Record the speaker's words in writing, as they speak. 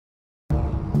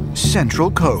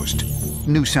Central Coast,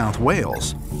 New South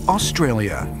Wales,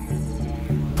 Australia.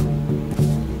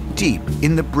 Deep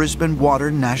in the Brisbane Water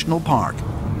National Park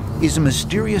is a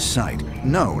mysterious site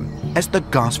known as the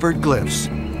Gosford Glyphs.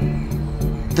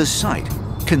 The site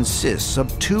consists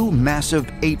of two massive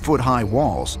 8-foot-high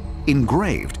walls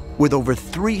engraved with over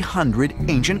 300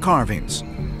 ancient carvings.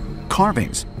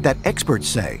 Carvings that experts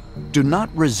say do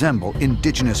not resemble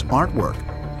indigenous artwork,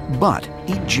 but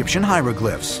Egyptian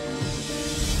hieroglyphs.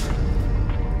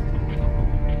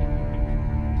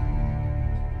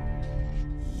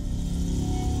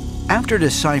 After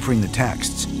deciphering the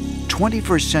texts,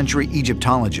 21st century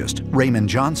Egyptologist Raymond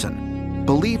Johnson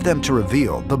believed them to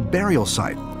reveal the burial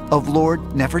site of Lord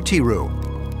Nefertiru,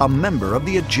 a member of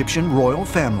the Egyptian royal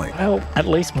family. Well, at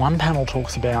least one panel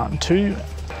talks about two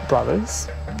brothers,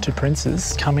 two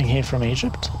princes, coming here from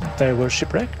Egypt. They were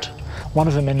shipwrecked. One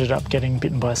of them ended up getting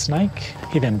bitten by a snake.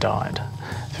 He then died.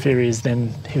 The theory is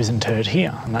then he was interred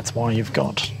here, and that's why you've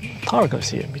got hieroglyphs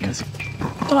here, because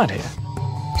he died here.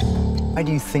 Why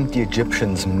do you think the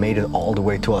Egyptians made it all the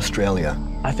way to Australia?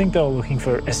 I think they were looking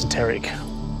for esoteric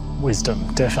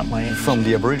wisdom, definitely. From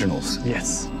the Aboriginals?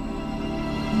 Yes.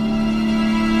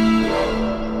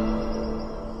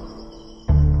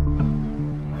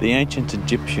 The ancient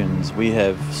Egyptians, we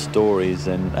have stories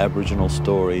and Aboriginal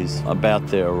stories about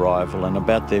their arrival and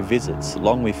about their visits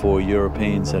long before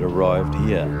Europeans had arrived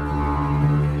here.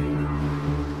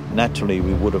 Naturally,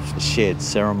 we would have shared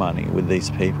ceremony with these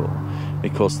people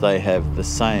because they have the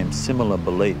same similar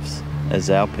beliefs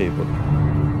as our people.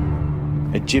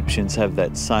 Egyptians have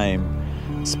that same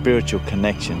spiritual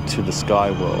connection to the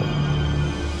sky world.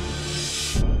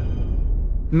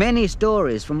 Many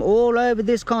stories from all over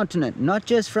this continent, not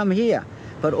just from here,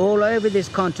 but all over this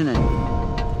continent,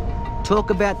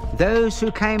 talk about those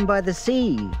who came by the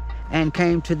sea and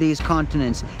came to these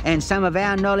continents, and some of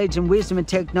our knowledge and wisdom and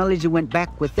technology went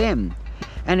back with them.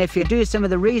 And if you do some of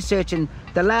the research in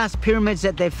the last pyramids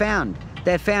that they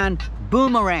found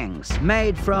boomerangs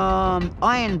made from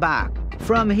iron bark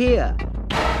from here.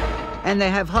 And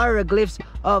they have hieroglyphs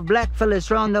of blackfellas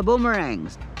throwing the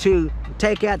boomerangs to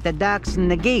take out the ducks and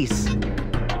the geese.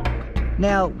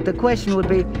 Now, the question would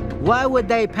be, why would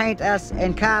they paint us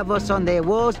and carve us on their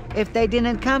walls if they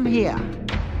didn't come here?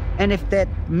 And if that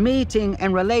meeting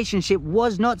and relationship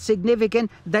was not significant,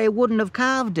 they wouldn't have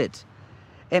carved it.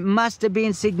 It must have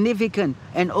been significant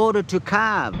in order to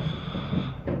carve.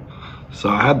 So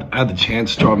I had the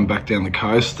chance driving back down the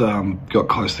coast, got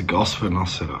close to Gosford, and I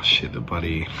said, oh shit, the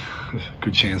bloody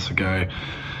good chance to go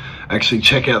actually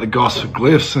check out the Gosford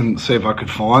Glyphs and see if I could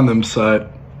find them. So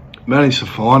managed to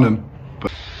find them.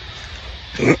 But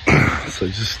so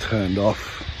just turned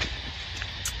off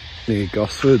near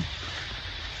Gosford.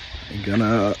 I'm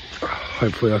gonna,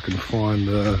 hopefully I can find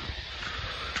the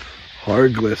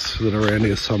hieroglyphs that are around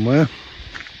here somewhere.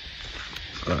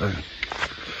 So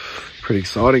pretty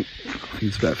exciting. I think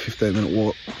it's about a 15-minute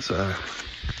walk, so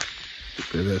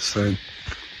be there soon.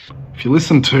 If you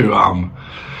listen to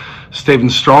Stephen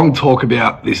Strong talk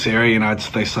about this area, you know,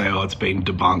 they say, oh, it's been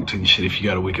debunked and shit if you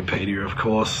go to Wikipedia, of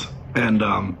course, and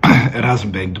it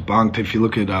hasn't been debunked. If you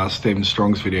look at Stephen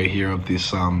Strong's video here of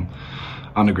this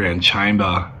underground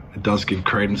chamber, it does give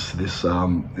credence to this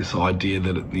this idea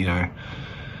that it, you know,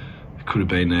 it could have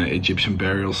been an Egyptian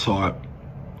burial site.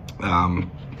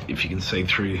 If you can see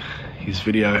through his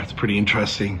video, it's pretty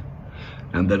interesting,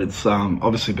 and that it's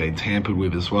obviously been tampered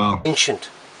with as well. Ancient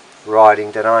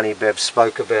writing that Arnie Bev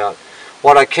spoke about.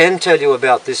 What I can tell you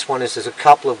about this one is there's a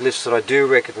couple of glyphs that I do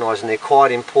recognise, and they're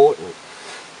quite important.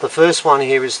 The first one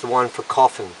here is the one for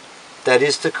coffin. That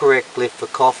is the correct glyph for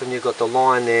coffin. You've got the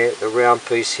line there, the round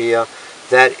piece here.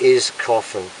 That is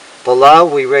coffin. Below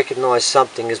we recognise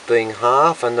something as being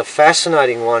half, and the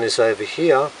fascinating one is over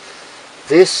here.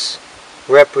 This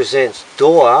represents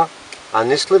door, and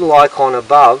this little icon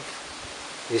above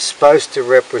is supposed to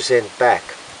represent back.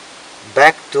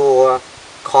 Back door,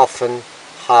 coffin,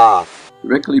 half.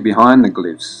 Directly behind the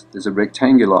glyphs, there's a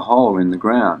rectangular hole in the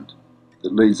ground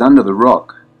that leads under the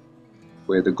rock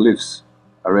where the glyphs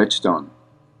are etched on.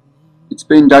 It's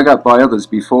been dug up by others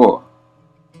before.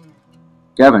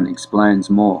 Gavin explains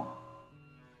more.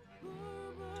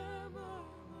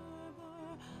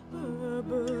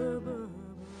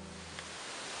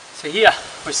 So here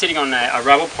we're sitting on a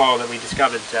rubble pile that we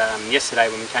discovered yesterday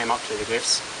when we came up to the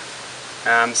glyphs.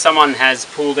 Someone has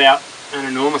pulled out an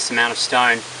enormous amount of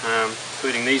stone,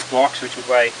 including these blocks, which would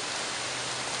weigh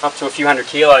up to a few hundred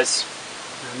kilos.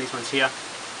 These ones here,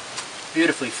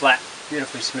 beautifully flat,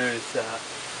 beautifully smooth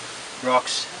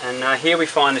rocks, and here we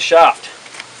find the shaft.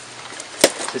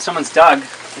 So someone's dug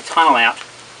the tunnel out,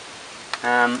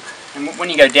 and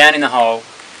when you go down in the hole,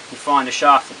 you find a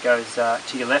shaft that goes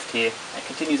to your left here. It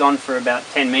continues on for about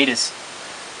 10 metres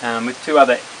with two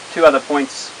other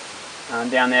points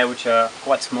down there which are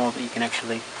quite small that you can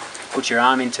actually put your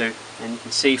arm into, and you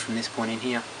can see from this point in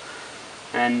here.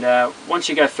 And once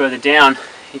you go further down,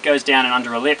 it goes down and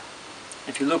under a lip.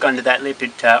 If you look under that lip,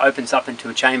 it opens up into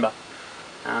a chamber.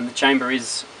 The chamber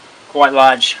is quite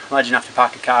large enough to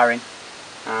park a car in,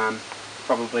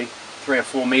 probably 3 or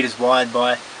 4 metres wide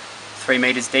by 3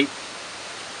 metres deep.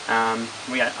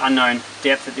 We are unknown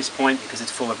depth at this point because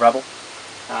it's full of rubble,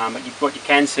 but what you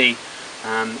can see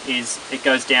is it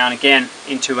goes down again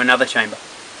into another chamber.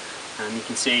 You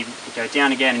can see it go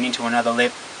down again and into another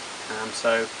lip.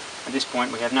 So at this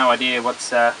point we have no idea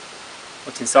what's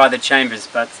inside the chambers,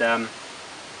 but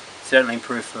certainly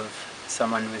proof of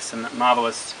someone with some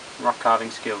marvellous rock carving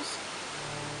skills.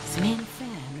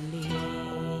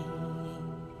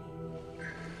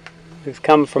 We've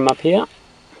come from up here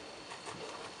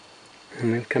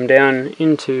and we've come down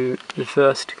into the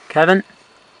first cavern.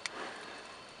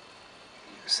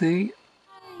 See?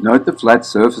 Note the flat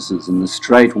surfaces and the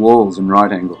straight walls and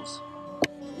right angles.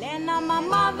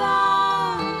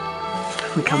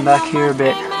 We come back here a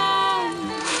bit,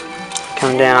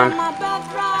 come down,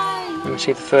 and we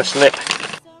see the first lip.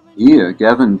 Here,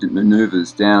 Gavin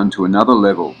manoeuvres down to another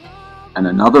level and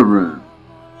another room.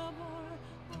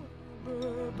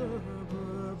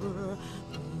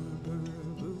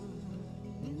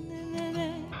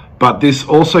 But this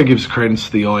also gives credence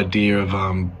to the idea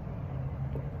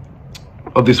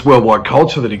of this worldwide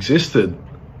culture that existed,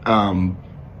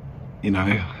 you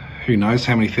know, who knows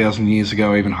how many thousand years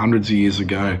ago, even hundreds of years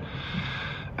ago.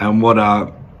 And what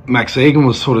Max Egan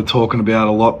was sort of talking about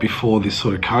a lot before this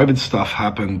sort of COVID stuff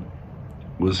happened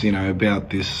was, you know, about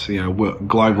this, you know,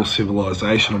 global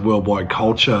civilization of worldwide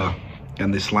culture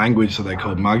and this language that they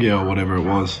called Magyar or whatever it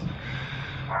was.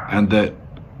 And that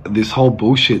this whole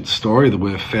bullshit story that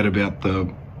we're fed about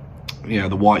the, you know,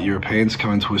 the white Europeans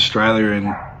coming to Australia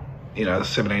in, you know, the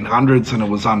 1700s and it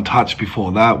was untouched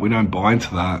before that, we don't buy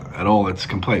into that at all. It's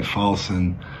complete false.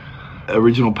 And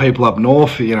original people up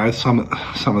north, you know, some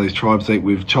of these tribes eat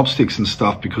with chopsticks and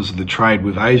stuff because of the trade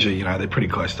with Asia. You know, they're pretty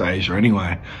close to Asia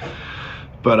anyway.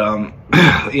 But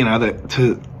you know,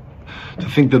 to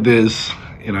think that there's,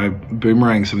 you know,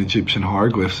 boomerangs and Egyptian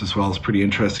hieroglyphs as well is pretty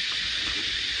interesting.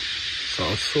 So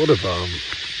I sort of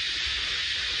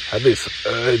had this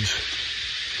urge,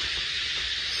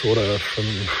 sort of from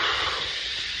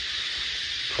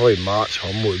probably March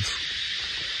onwards,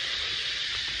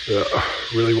 that I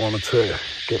really wanted to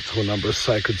get to a number of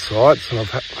sacred sites, and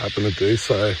I've happened to do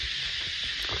so.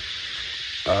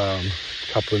 A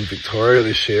couple in Victoria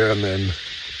this year, and then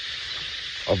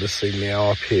obviously now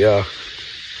up here.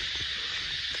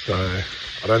 So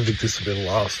I don't think this will be the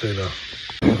last either.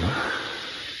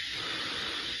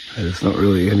 There's not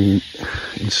really any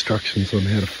instructions on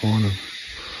how to find them.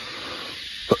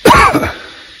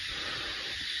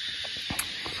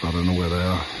 So I don't know where they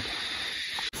are.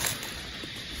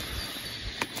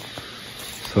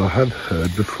 So I had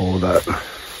heard before that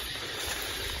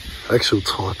actual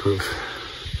type of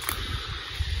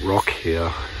rock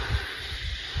here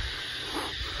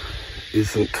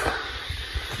isn't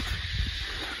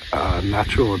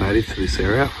natural or native to this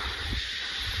area.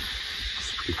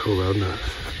 It's pretty cool, isn't it?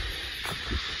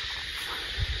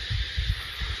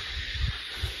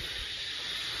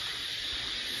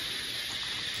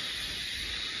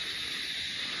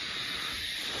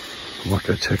 I might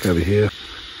go check over here.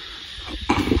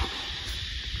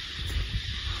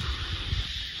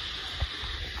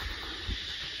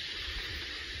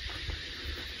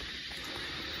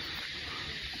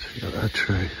 Check out that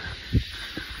tree.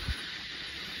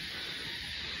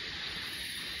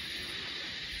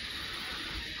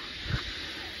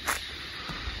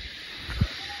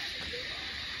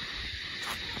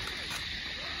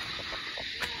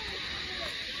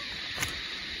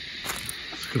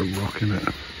 It's got a rock in it.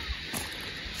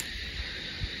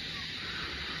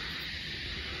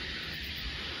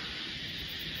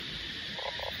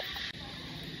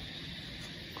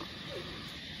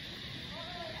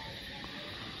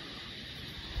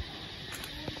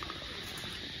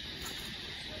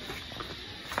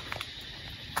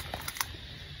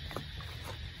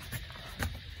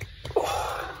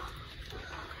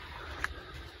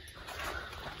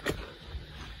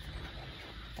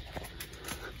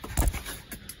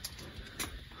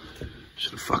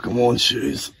 Should have fucking worn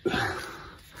shoes.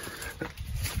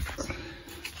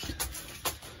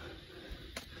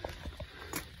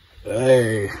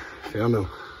 Hey, found them.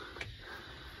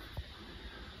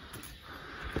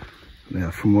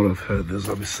 Now, from what I've heard, there's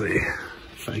obviously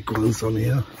fake ones on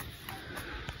here,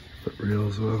 but real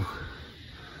as well.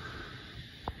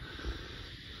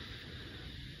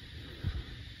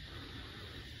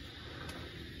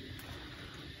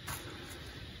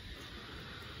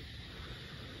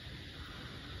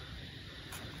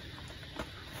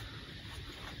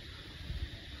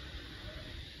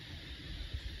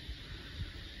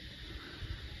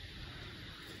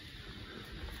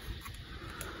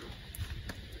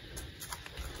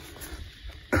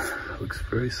 looks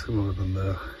very similar than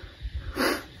the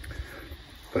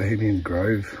Bohemian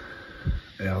Grove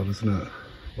owl, doesn't it?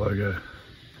 Logo.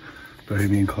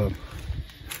 Bohemian Club.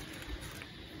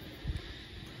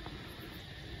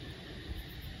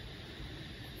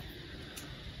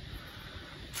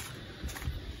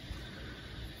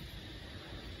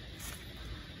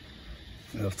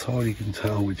 Now I've told you can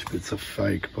tell which bits are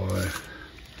fake by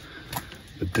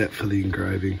the depth of the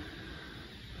engraving.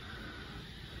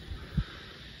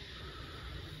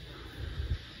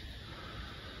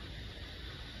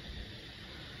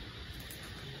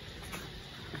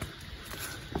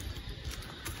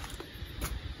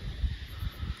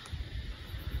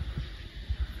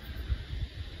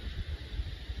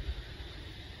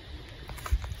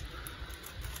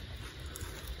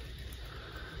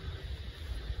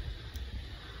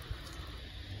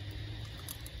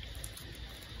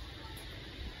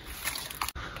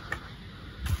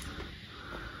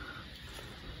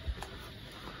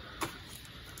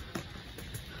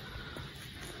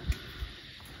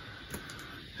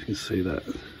 You can see that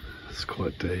it's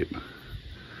quite deep.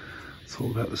 It's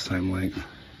all about the same length,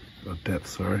 or depth,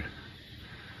 sorry.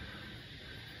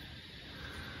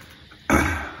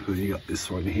 Then you got this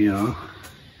one here,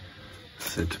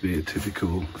 said to be a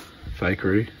typical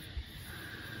fakery.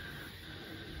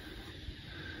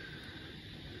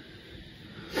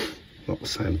 Not the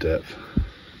same depth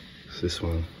as this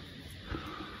one.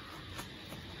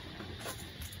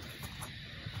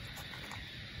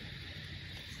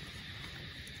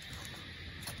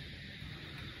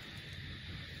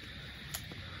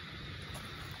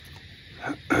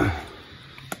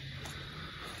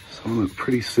 Some of the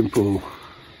pretty simple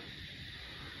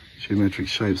geometric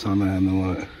shapes on there, and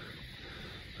they're like,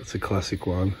 that's a classic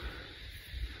one.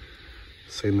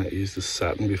 Seen that used as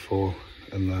satin before,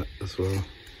 and that as well.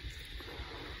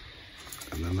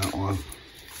 And then that one.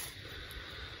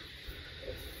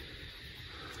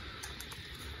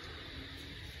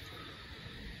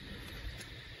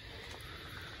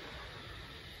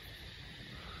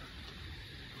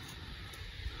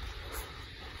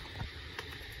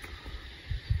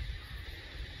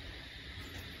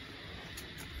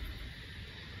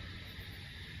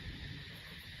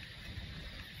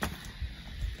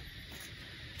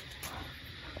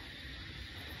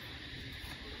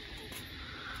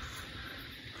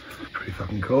 Pretty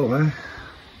fucking cool, man.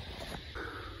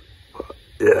 But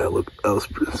yeah, look,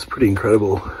 it's pretty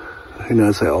incredible. Who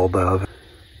knows how old they are?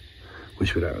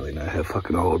 Which we don't really know how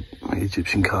fucking old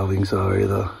Egyptian carvings are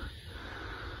either.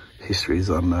 History is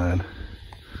unknown.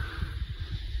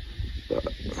 But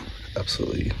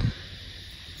absolutely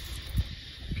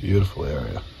beautiful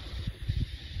area.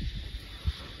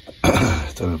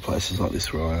 Don't have places like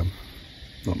this where I am.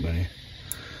 Not many.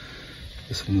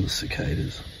 Listen to the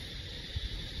cicadas.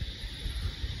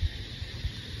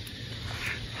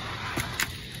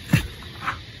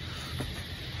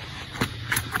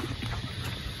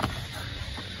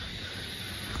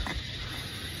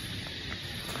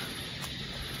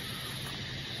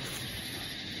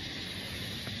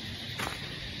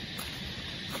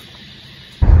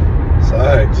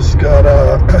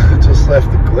 Just left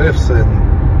the Glyphs, and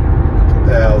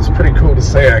yeah, it was pretty cool to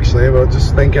see actually, but I was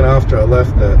just thinking after I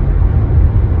left that,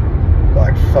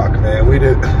 like, fuck man, we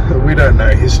don't know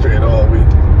history at all.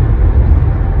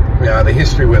 The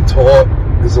history we're taught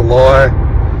is a lie,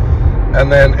 and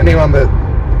then anyone that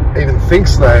even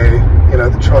thinks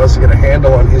that tries to get a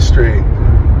handle on history,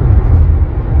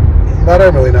 I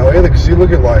don't really know either, because you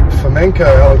look at like flamenco,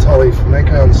 Anatoly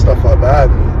flamenco and stuff like that,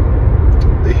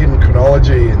 and the hidden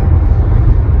chronology and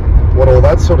what all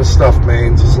that sort of stuff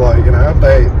means is like, have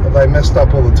they messed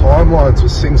up all the timelines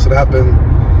with things that happened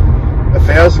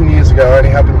 1,000 years ago, only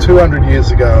happened 200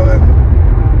 years ago? And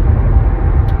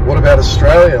what about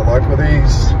Australia? Like, with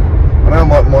these, I know,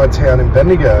 like my town in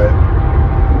Bendigo,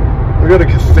 we got a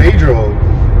cathedral.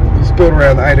 It was built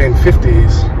around the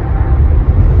 1850s,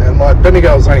 and like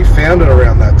Bendigo was only founded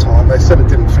around that time. They said it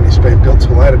didn't finish being built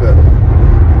till later, but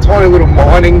tiny little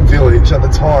mining village at the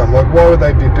time. Like, why would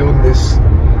they be building this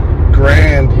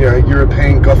grand,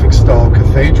 European Gothic style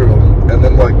cathedral? And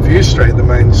then like View Street, the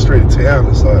main street of town,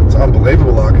 is like, it's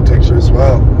unbelievable architecture as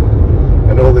well,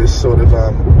 and all this sort of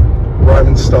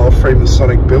Roman style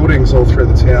Freemasonic buildings all through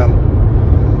the town.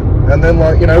 And then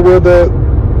like, were the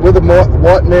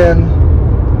white man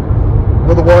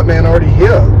already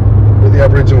here? Were the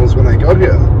Aboriginals when they got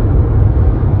here?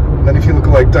 And then if you look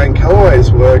at like Dane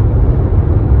Calloway's work,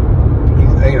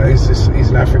 he's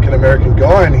an African American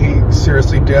guy, and he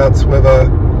seriously doubts whether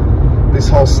this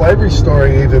whole slavery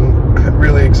story even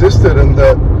really existed, and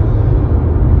that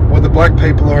were the black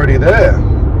people already there.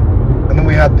 And then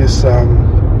we had this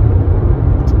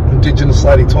Indigenous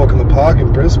lady talk in the park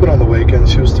in Brisbane on the weekend.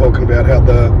 She was talking about how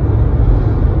the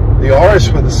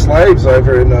Irish were the slaves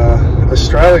over in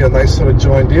Australia, and they sort of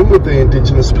joined in with the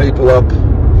Indigenous people up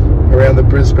around the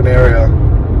Brisbane area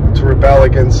to rebel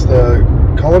against the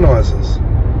colonisers.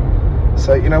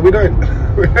 So, you know, we don't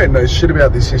know shit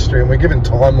about this history, and we're given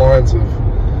timelines of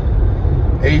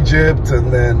Egypt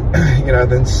and then, you know,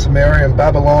 then Sumerian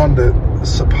Babylon that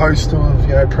is supposed to have,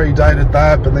 you know, predated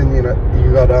that, but then, you know,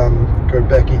 you got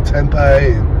Göbekli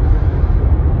Tepe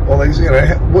and all these, you know,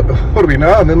 what do we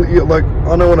know? And then, like,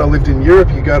 I know when I lived in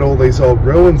Europe, you go to all these old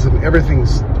ruins and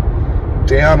everything's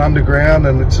down underground,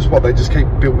 and it's just what we just keep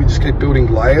building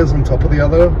layers on top of the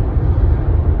other.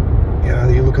 You know,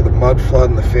 you look at the mud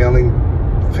flood and the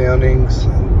foundings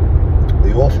and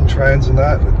the orphan trains and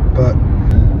that, but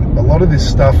a lot of this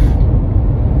stuff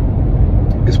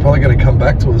is probably going to come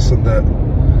back to us, and that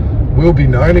will be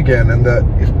known again, and that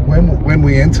when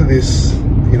we enter this,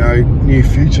 you know, new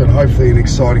future and hopefully an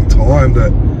exciting time,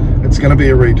 that it's going to be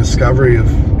a rediscovery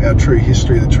of our true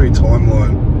history, the true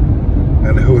timeline,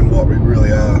 and who and what we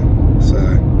really are. So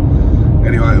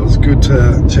anyway, it was good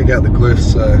to check out the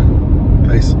glyphs, so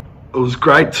peace. It was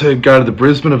great to go to the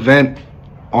Brisbane event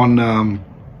on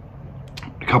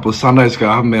a couple of Sundays ago.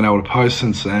 I haven't been able to post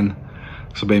since then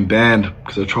because I've been banned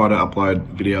because I tried to upload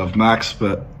video of Max,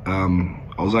 but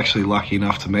I was actually lucky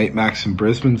enough to meet Max in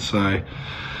Brisbane, so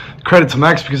credit to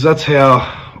Max, because that's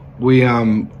how we, you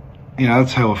know,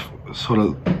 that's how sort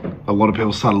of a lot of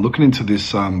people started looking into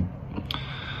this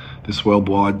this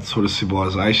worldwide sort of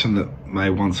civilization that may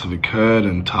once have occurred,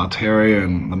 and Tartaria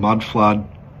and the mud flood,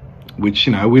 which,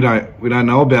 you know, we don't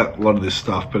know about a lot of this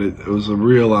stuff, but it was a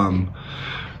real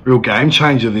real game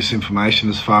changer, this information,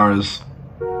 as far as,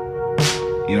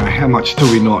 you know, how much do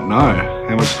we not know?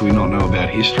 How much do we not know about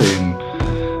history and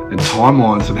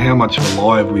timelines, and how much of a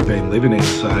lie have we been living in?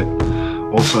 So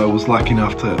also I was lucky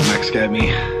enough to, Max gave me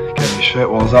a shirt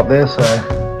while I was up there, so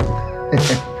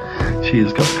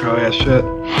cheers, got the Crow House shirt.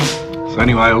 So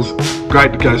anyway, it was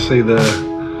great to go see the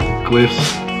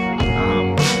glyphs.